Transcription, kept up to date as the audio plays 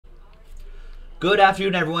Good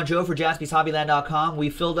afternoon, everyone. Joe for JaspysHobbyland.com. We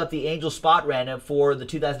filled up the Angel Spot Random for the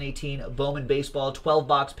 2018 Bowman Baseball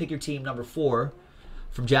 12-box Pick Your Team number 4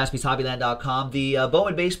 from JaspysHobbyland.com. The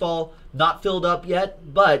Bowman Baseball not filled up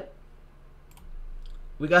yet, but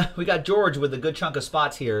we got George with a good chunk of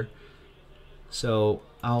spots here. So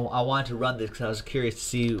I wanted to run this because I was curious to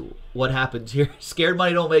see what happens here. Scared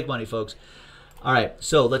money don't make money, folks. All right,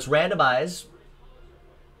 so let's randomize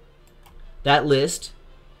that list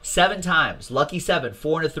 7 times. Lucky 7,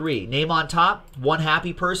 4 and a 3. Name on top, one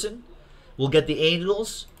happy person. We'll get the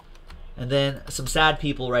Angels, and then some sad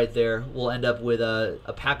people right there. We'll end up with a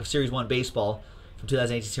pack of Series 1 baseball from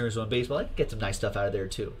 2018 Series 1 baseball. I can get some nice stuff out of there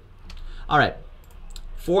too. All right,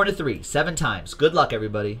 4 and a 3, 7 times. Good luck,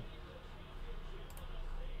 everybody.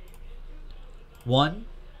 1,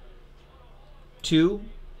 2,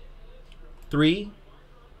 3,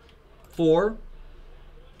 4,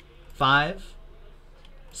 5,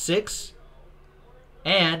 6,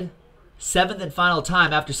 and 7th and final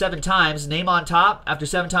time. After 7 times, name on top. After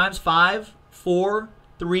 7 times, 5, 4,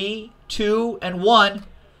 3, 2, and 1.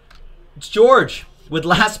 It's George with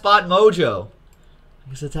Last Spot Mojo.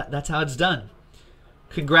 I guess that's how it's done.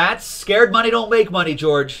 Congrats. Scared money don't make money,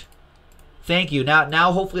 George. Thank you.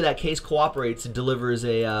 Now hopefully that case cooperates and delivers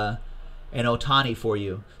an Ohtani for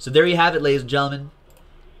you. So there you have it, ladies and gentlemen.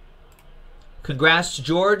 Congrats to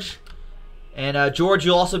George. And George,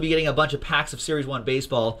 you'll also be getting a bunch of packs of Series 1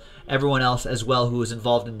 baseball. Everyone else as well who is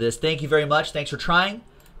involved in this. Thank you very much. Thanks for trying.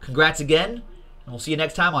 Congrats again. And we'll see you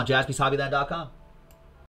next time on JaspysHobbyland.com.